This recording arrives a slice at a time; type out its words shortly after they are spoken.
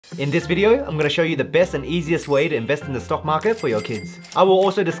In this video, I'm going to show you the best and easiest way to invest in the stock market for your kids. I will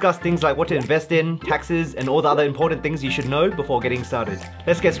also discuss things like what to invest in, taxes, and all the other important things you should know before getting started.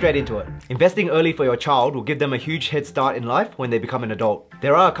 Let's get straight into it. Investing early for your child will give them a huge head start in life when they become an adult.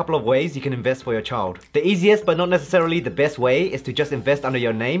 There are a couple of ways you can invest for your child. The easiest but not necessarily the best way is to just invest under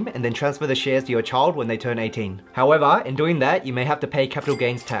your name and then transfer the shares to your child when they turn 18. However, in doing that, you may have to pay capital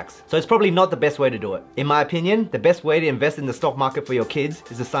gains tax. So it's probably not the best way to do it. In my opinion, the best way to invest in the stock market for your kids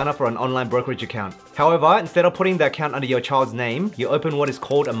is to sign up for an online brokerage account. However, instead of putting the account under your child's name, you open what is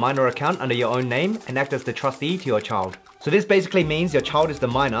called a minor account under your own name and act as the trustee to your child. So this basically means your child is the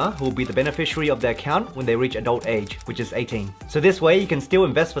minor who will be the beneficiary of the account when they reach adult age, which is 18. So this way you can still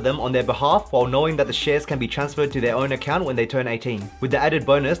invest for them on their behalf while knowing that the shares can be transferred to their own account when they turn 18, with the added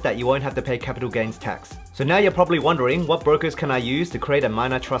bonus that you won't have to pay capital gains tax. So now you're probably wondering, what brokers can I use to create a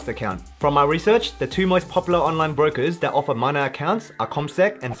minor trust account? From my research, the two most popular online brokers that offer minor accounts are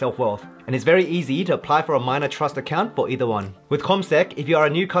CommSec and Self-Wealth. And it's very easy to apply for a minor trust account for either one. With CommSec, if you are a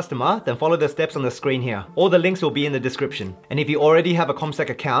new customer, then follow the steps on the screen here. All the links will be in the description. And if you already have a CommSec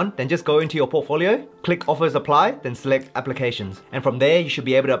account, then just go into your portfolio, click Offers Apply, then select Applications. And from there, you should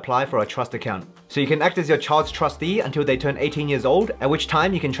be able to apply for a trust account. So you can act as your child's trustee until they turn 18 years old, at which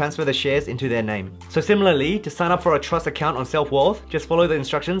time you can transfer the shares into their name. So similarly, to sign up for a trust account on Self-Wealth, just follow the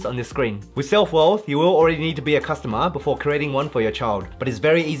instructions on this screen. With Self-Wealth, you will already need to be a customer before creating one for your child. But it's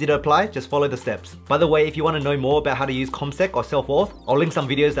very easy to apply, just follow the steps. By the way, if you want to know more about how to use CommSec or Self-Wealth, I'll link some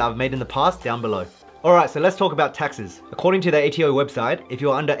videos that I've made in the past down below. Alright, so let's talk about taxes. According to the ATO website, if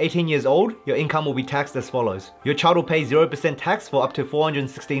you're under 18 years old, your income will be taxed as follows. Your child will pay 0% tax for up to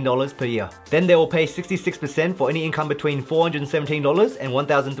 $416 per year. Then they will pay 66% for any income between $417 and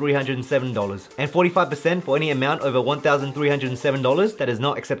 $1,307, and 45% for any amount over $1,307 that is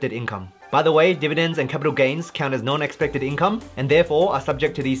not accepted income. By the way, dividends and capital gains count as non-expected income and therefore are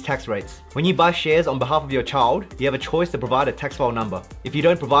subject to these tax rates. When you buy shares on behalf of your child, you have a choice to provide a tax file number. If you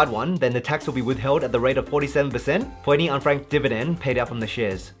don't provide one, then the tax will be withheld at the rate of 47% for any unfranked dividend paid out from the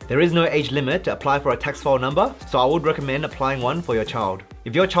shares. There is no age limit to apply for a tax file number, so I would recommend applying one for your child.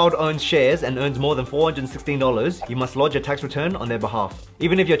 If your child owns shares and earns more than $416, you must lodge a tax return on their behalf.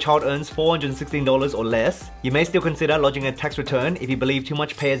 Even if your child earns $416 or less, you may still consider lodging a tax return if you believe too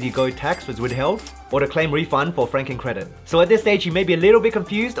much pay-as-you-go tax was withheld, or to claim refund for franking credit. So at this stage, you may be a little bit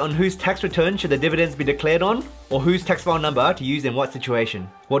confused on whose tax return should the dividends be declared on, or whose tax file number to use in what situation.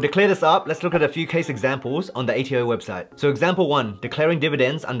 Well, to clear this up, let's look at a few case examples on the ATO website. So example 1, declaring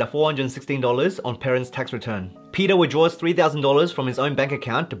dividends under $416 on parents' tax return. Peter withdraws $3,000 from his own bank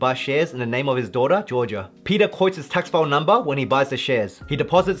account to buy shares in the name of his daughter, Georgia. Peter quotes his tax file number when he buys the shares. He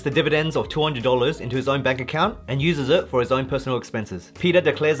deposits the dividends of $200 into his own bank account and uses it for his own personal expenses. Peter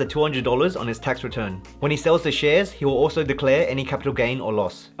declares the $200 on his tax return. When he sells the shares, he will also declare any capital gain or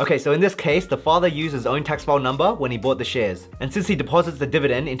loss. Okay, so in this case, the father used his own tax file number when he bought the shares. And since he deposits the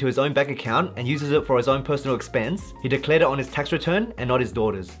dividend into his own bank account and uses it for his own personal expense, he declared it on his tax return and not his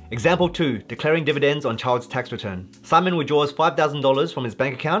daughter's. Example 2, declaring dividends on child's tax return. Simon withdraws $5,000 from his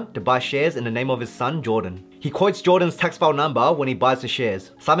bank account to buy shares in the name of his son, Jordan. He quotes Jordan's tax file number when he buys the shares.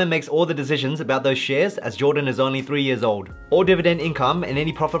 Simon makes all the decisions about those shares as Jordan is only 3 years old. All dividend income and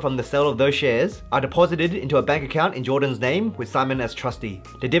any profit from the sale of those shares are deposited into a bank account in Jordan's name with Simon as trustee.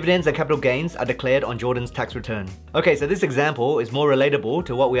 The dividends and capital gains are declared on Jordan's tax return. Okay, so this example is more relatable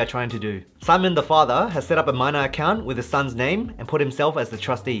to what we are trying to do. Simon, the father, has set up a minor account with his son's name and put himself as the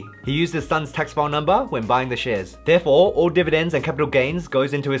trustee. He used his son's tax file number when buying the shares. Therefore, all dividends and capital gains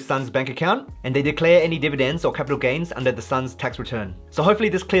goes into his son's bank account, and they declare any dividends or capital gains under the son's tax return. So hopefully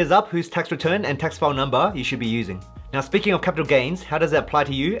this clears up whose tax return and tax file number you should be using. Now speaking of capital gains, how does it apply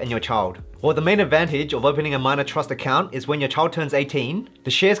to you and your child? Well, the main advantage of opening a minor trust account is when your child turns 18,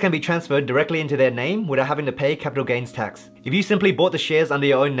 the shares can be transferred directly into their name without having to pay capital gains tax. If you simply bought the shares under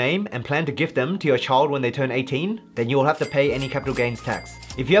your own name and plan to gift them to your child when they turn 18, then you will have to pay any capital gains tax.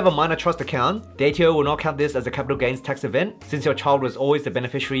 If you have a minor trust account, the ATO will not count this as a capital gains tax event since your child was always the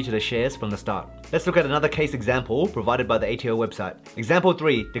beneficiary to the shares from the start. Let's look at another case example provided by the ATO website. Example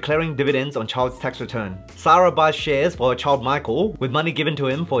 3, declaring dividends on child's tax return. Sarah buys shares for her child Michael with money given to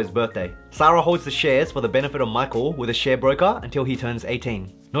him for his birthday. Sarah holds the shares for the benefit of Michael with a share broker until he turns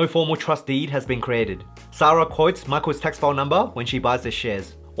 18. No formal trust deed has been created. Sarah quotes Michael's tax file number when she buys the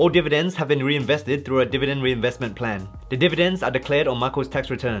shares. All dividends have been reinvested through a dividend reinvestment plan. The dividends are declared on Michael's tax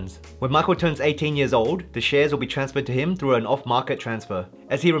returns. When Michael turns 18 years old, the shares will be transferred to him through an off-market transfer.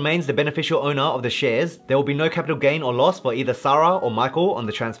 As he remains the beneficial owner of the shares, there will be no capital gain or loss for either Sarah or Michael on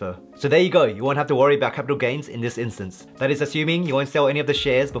the transfer. So there you go, you won't have to worry about capital gains in this instance. That is assuming you won't sell any of the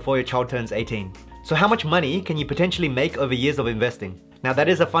shares before your child turns 18. So how much money can you potentially make over years of investing? Now that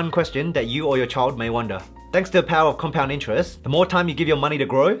is a fun question that you or your child may wonder. Thanks to the power of compound interest, the more time you give your money to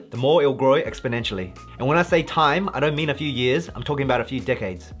grow, the more it'll grow exponentially. And when I say time, I don't mean a few years, I'm talking about a few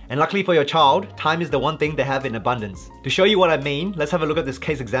decades. And luckily for your child, time is the one thing they have in abundance. To show you what I mean, let's have a look at this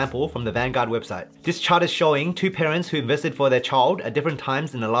case example from the Vanguard website. This chart is showing two parents who invested for their child at different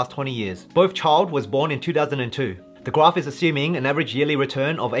times in the last 20 years. Both child was born in 2002. The graph is assuming an average yearly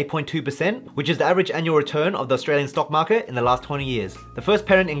return of 8.2%, which is the average annual return of the Australian stock market in the last 20 years. The first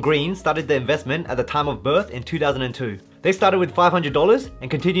parent in green started the investment at the time of birth in 2002. They started with $500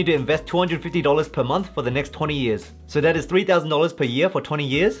 and continued to invest $250 per month for the next 20 years. So that is $3,000 per year for 20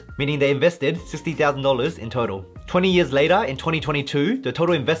 years, meaning they invested $60,000 in total. 20 years later, in 2022, the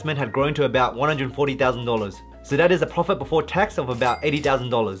total investment had grown to about $140,000. So that is a profit before tax of about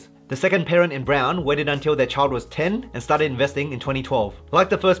 $80,000. The second parent in brown waited until their child was 10 and started investing in 2012. Like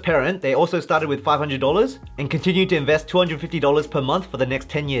the first parent, they also started with $500 and continued to invest $250 per month for the next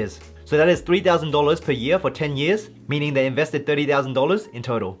 10 years. So that is $3,000 per year for 10 years, meaning they invested $30,000 in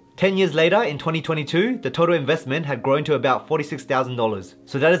total. 10 years later, in 2022, the total investment had grown to about $46,000.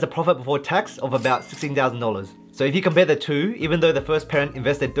 So that is a profit before tax of about $16,000. So if you compare the two, even though the first parent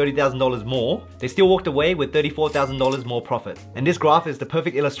invested $30,000 more, they still walked away with $34,000 more profit. And this graph is the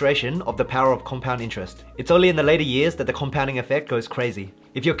perfect illustration of the power of compound interest. It's only in the later years that the compounding effect goes crazy.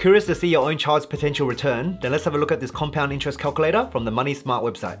 If you're curious to see your own child's potential return, then let's have a look at this compound interest calculator from the Money Smart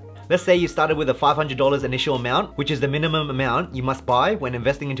website. Let's say you started with a $500 initial amount, which is the minimum amount you must buy when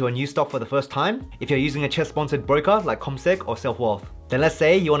investing into a new stock for the first time, if you're using a CHESS-sponsored broker like CommSec or Self-Wealth. Then let's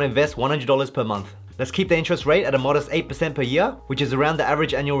say you want to invest $100 per month. Let's keep the interest rate at a modest 8% per year, which is around the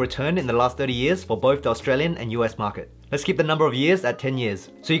average annual return in the last 30 years for both the Australian and US market. Let's keep the number of years at 10 years.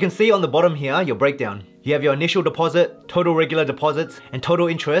 So you can see on the bottom here your breakdown. You have your initial deposit, total regular deposits, and total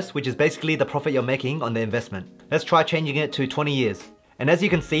interest, which is basically the profit you're making on the investment. Let's try changing it to 20 years. And as you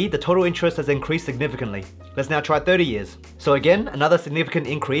can see, the total interest has increased significantly. Let's now try 30 years. So again, another significant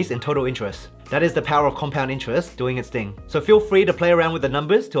increase in total interest. That is the power of compound interest doing its thing. So feel free to play around with the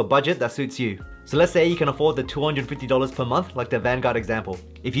numbers to a budget that suits you. So let's say you can afford the $250 per month like the Vanguard example.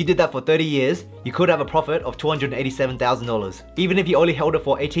 If you did that for 30 years, you could have a profit of $287,000. Even if you only held it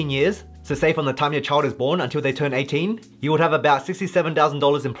for 18 years, so say from the time your child is born until they turn 18, you would have about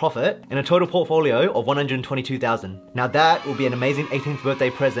 $67,000 in profit and a total portfolio of $122,000. Now that will be an amazing 18th birthday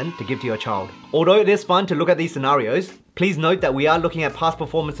present to give to your child. Although it is fun to look at these scenarios, please note that we are looking at past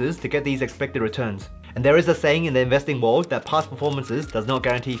performances to get these expected returns. And there is a saying in the investing world that past performances does not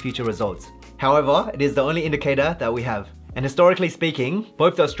guarantee future results. However, it is the only indicator that we have. And historically speaking,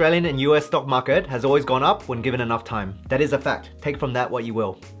 both the Australian and US stock market has always gone up when given enough time. That is a fact. Take from that what you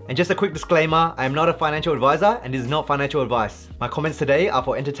will. And just a quick disclaimer, I am not a financial advisor and this is not financial advice. My comments today are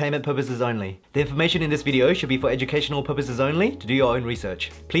for entertainment purposes only. The information in this video should be for educational purposes only to do your own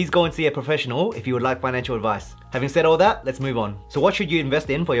research. Please go and see a professional if you would like financial advice. Having said all that, let's move on. So what should you invest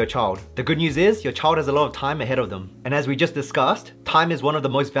in for your child? The good news is your child has a lot of time ahead of them. And as we just discussed, time is one of the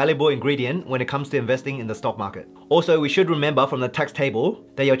most valuable ingredients when it comes to investing in the stock market. Also, we should remember from the tax table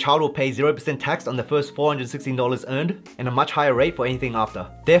that your child will pay 0% tax on the first $416 earned and a much higher rate for anything after.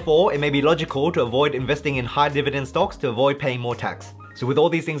 Therefore, it may be logical to avoid investing in high dividend stocks to avoid paying more tax. So with all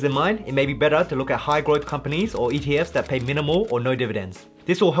these things in mind, it may be better to look at high growth companies or ETFs that pay minimal or no dividends.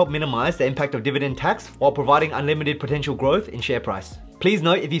 This will help minimize the impact of dividend tax while providing unlimited potential growth in share price. Please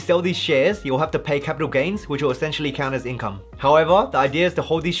note, if you sell these shares, you'll have to pay capital gains, which will essentially count as income. However, the idea is to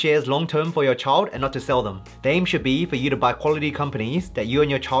hold these shares long term for your child and not to sell them. The aim should be for you to buy quality companies that you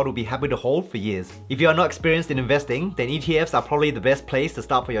and your child will be happy to hold for years. If you are not experienced in investing, then ETFs are probably the best place to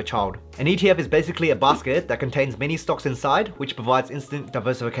start for your child. An ETF is basically a basket that contains many stocks inside, which provides instant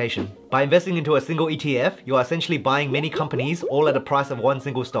diversification. By investing into a single ETF, you are essentially buying many companies all at the price of one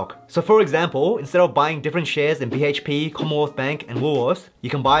single stock. So for example, instead of buying different shares in BHP, Commonwealth Bank and Woolworths, you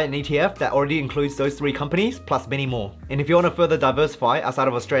can buy an ETF that already includes those 3 companies plus many more. And if you want to further diversify outside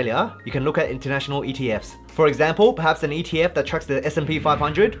of Australia, you can look at international ETFs. For example, perhaps an ETF that tracks the S&P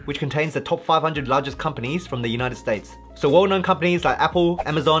 500, which contains the top 500 largest companies from the United States. So well-known companies like Apple,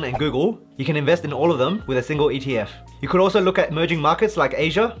 Amazon and Google, you can invest in all of them with a single ETF. You could also look at emerging markets like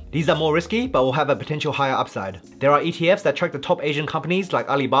Asia. These are more risky but will have a potential higher upside. There are ETFs that track the top Asian companies like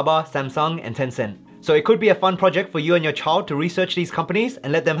Alibaba, Samsung and Tencent. So it could be a fun project for you and your child to research these companies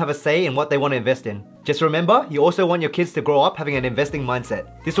and let them have a say in what they want to invest in. Just remember, you also want your kids to grow up having an investing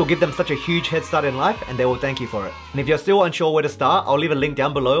mindset. This will give them such a huge head start in life and they will thank you for it. And if you're still unsure where to start, I'll leave a link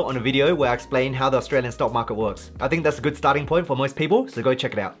down below on a video where I explain how the Australian stock market works. I think that's a good starting point for most people, so go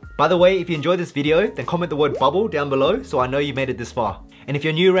check it out. By the way, if you enjoyed this video, then comment the word bubble down below so I know you made it this far. And if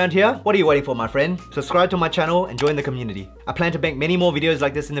you're new around here, what are you waiting for, my friend? Subscribe to my channel and join the community. I plan to make many more videos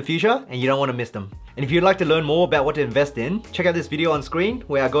like this in the future and you don't want to miss them. And if you'd like to learn more about what to invest in, check out this video on screen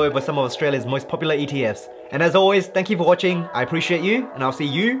where I go over some of Australia's most popular ETFs. And as always, thank you for watching, I appreciate you, and I'll see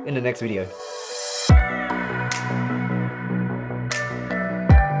you in the next video.